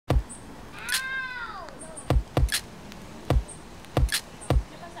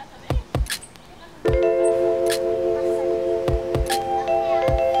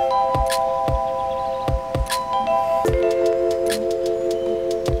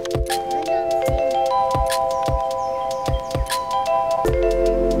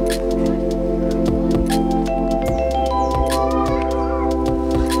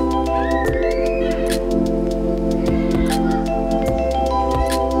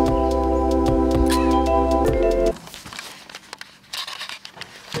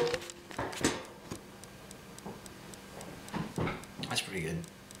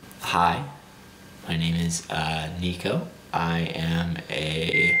Nico. I am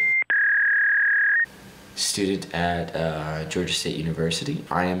a student at Georgia State University.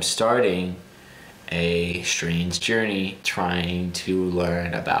 I am starting a strange journey trying to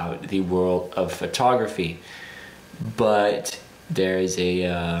learn about the world of photography, but there is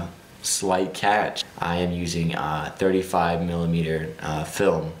a slight catch. I am using 35mm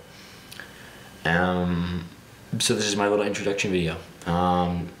film. So this is my little introduction video.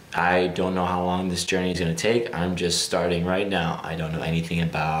 I don't know how long this journey is going to take. I'm just starting right now. I don't know anything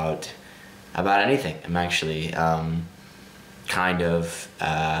about anything. I'm actually kind of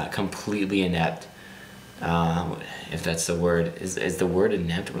completely inept. If that's the word. Is the word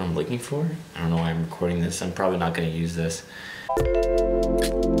inept what I'm looking for? I don't know why I'm recording this. I'm probably not going to use this.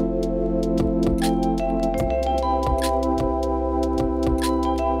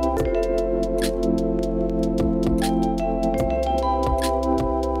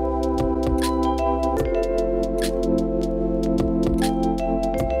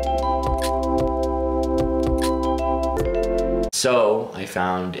 So I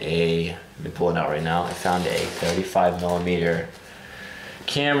found let me pull it out right now. I found a 35mm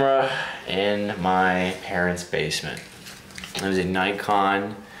camera in my parents' basement. It was a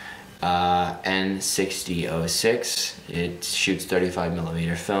Nikon N6006. It shoots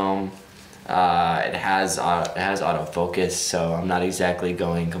 35mm film. It has autofocus, so I'm not exactly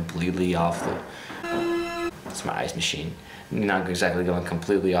going completely off the. It's my ice machine. Not exactly going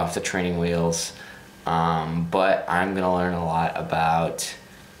completely off the training wheels. But I'm gonna learn a lot about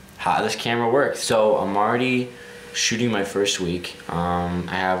how this camera works. So I'm already shooting my first week. I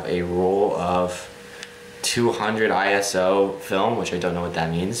have a roll of 200 ISO film, which I don't know what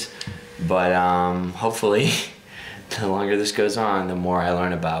that means, but hopefully the longer this goes on, the more I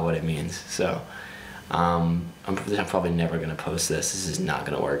learn about what it means. So I'm probably never gonna post this. This is not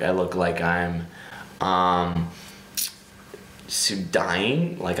gonna work. I look like I'm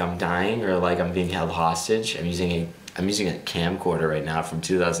dying, like I'm dying, or like I'm being held hostage. I'm using a camcorder right now from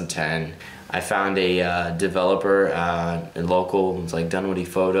 2010. I found a developer, a local, it's like Dunwoody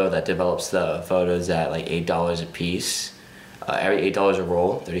Photo, that develops the photos at like $8 a piece, every $8 a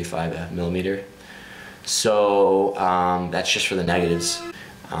roll, 35mm. So that's just for the negatives.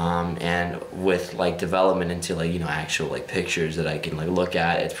 And with like development into like, you know, actual like pictures that I can like look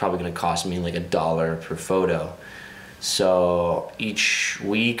at, it's probably gonna cost me like $1 per photo. So each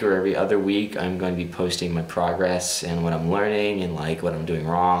week or every other week, I'm going to be posting my progress and what I'm learning and like what I'm doing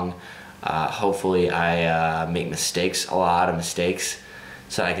wrong. Hopefully I make mistakes, a lot of mistakes,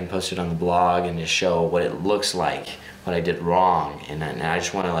 so I can post it on the blog and just show what it looks like, what I did wrong. And I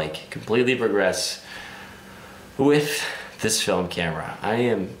just want to like completely progress with this film camera. I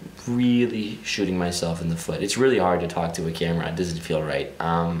am really shooting myself in the foot. It's really hard to talk to a camera. It doesn't feel right.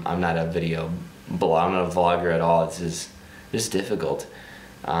 I'm not a I'm not a vlogger at all. This is difficult.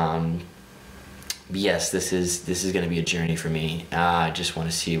 Yes, this is going to be a journey for me. I just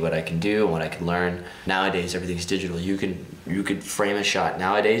want to see what I can do and what I can learn. Nowadays, everything's digital. You could frame a shot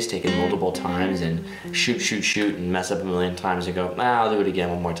nowadays, take it multiple times, and shoot, and mess up a million times, and go, I'll do it again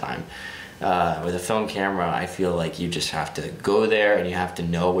one more time. With a film camera, I feel like you just have to go there and you have to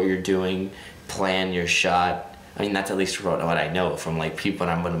know what you're doing, plan your shot. I mean, that's at least what I know from like people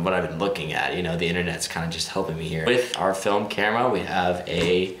and what I've been looking at. You know, the internet's kind of just helping me here. With our film camera, we have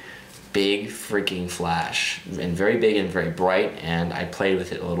a big freaking flash, and very big and very bright, and I played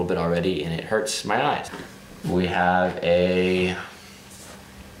with it a little bit already and it hurts my eyes. We have a,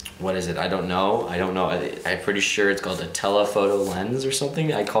 what is it? I don't know. I'm pretty sure it's called a telephoto lens or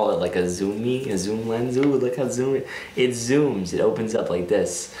something. I call it like a zoom lens. Ooh, look how it zooms. It opens up like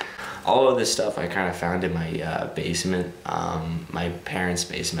this. All of this stuff I kind of found in my basement, my parents'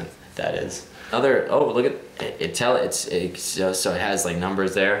 basement, that is. Oh, look at it. So it has like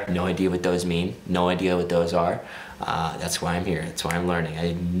numbers there. No idea what those mean. No idea what those are. That's why I'm here. That's why I'm learning. I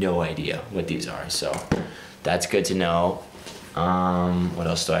had no idea what these are. So that's good to know. What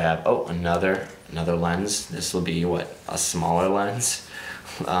else do I have? Oh, another lens. This will be what, a smaller lens.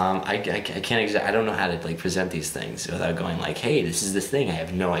 I can't I don't know how to like present these things without going like, hey, this is this thing. I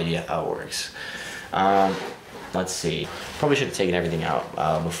have no idea how it works. Let's see. Probably should have taken everything out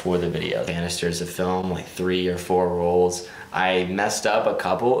before the video. Canisters of film, like 3 or 4 rolls. I messed up a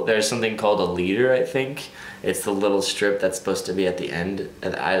couple. There's something called a leader, I think. It's the little strip that's supposed to be at the end.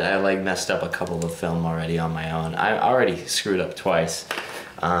 And I like messed up a couple of film already on my own. I already screwed up twice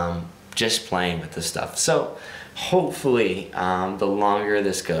just playing with this stuff. So hopefully the longer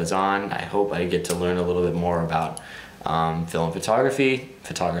this goes on, I hope I get to learn a little bit more about film photography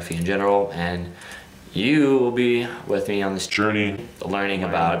in general, and you will be with me on this journey learning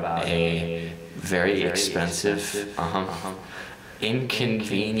about a very expensive,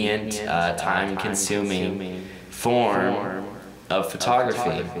 inconvenient, time-consuming form of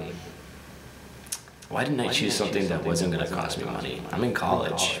photography. Why didn't I choose something that wasn't going to cost me money? I'm in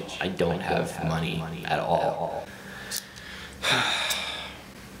college. I don't have money at all.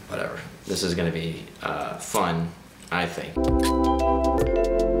 Whatever. This is going to be fun, I think.